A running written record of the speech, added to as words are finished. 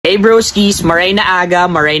Hey broskies, maray na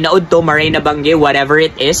aga, maray na udto, maray na bangge, whatever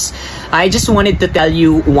it is. I just wanted to tell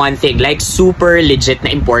you one thing, like super legit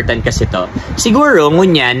na important kasi to. Siguro,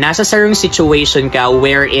 ngunyan, nasa sarong situation ka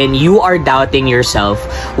wherein you are doubting yourself,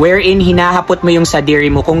 wherein hinahapot mo yung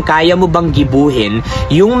sadiri mo kung kaya mo bang gibuhin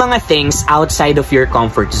yung mga things outside of your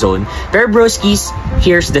comfort zone. Pero broskies,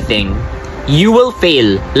 here's the thing. You will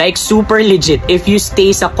fail, like super legit, if you stay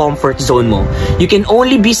sa comfort zone mo. You can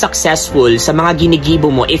only be successful sa mga ginigibo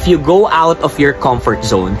mo if you go out of your comfort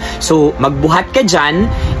zone. So, magbuhat ka dyan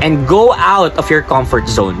and go out of your comfort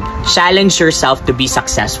zone. Challenge yourself to be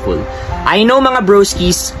successful. I know mga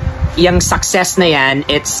broskies, yung success na yan,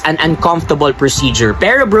 it's an uncomfortable procedure.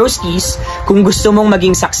 Pero broskies, kung gusto mong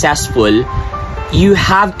maging successful, you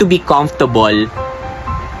have to be comfortable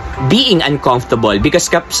being uncomfortable, because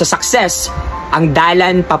sa success, ang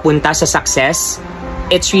dalan papunta sa success,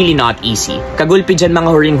 it's really not easy. Kagulpi dyan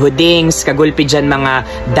mga huring-hudings, kagulpi dyan mga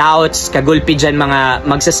doubts, kagulpi dyan mga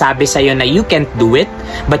magsasabi sa'yo na you can't do it,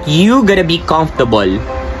 but you gotta be comfortable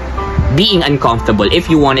being uncomfortable if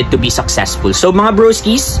you want it to be successful. So mga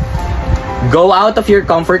broskies, go out of your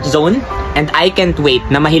comfort zone, and I can't wait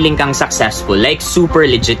na mahiling kang successful, like super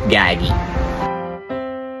legit gagi.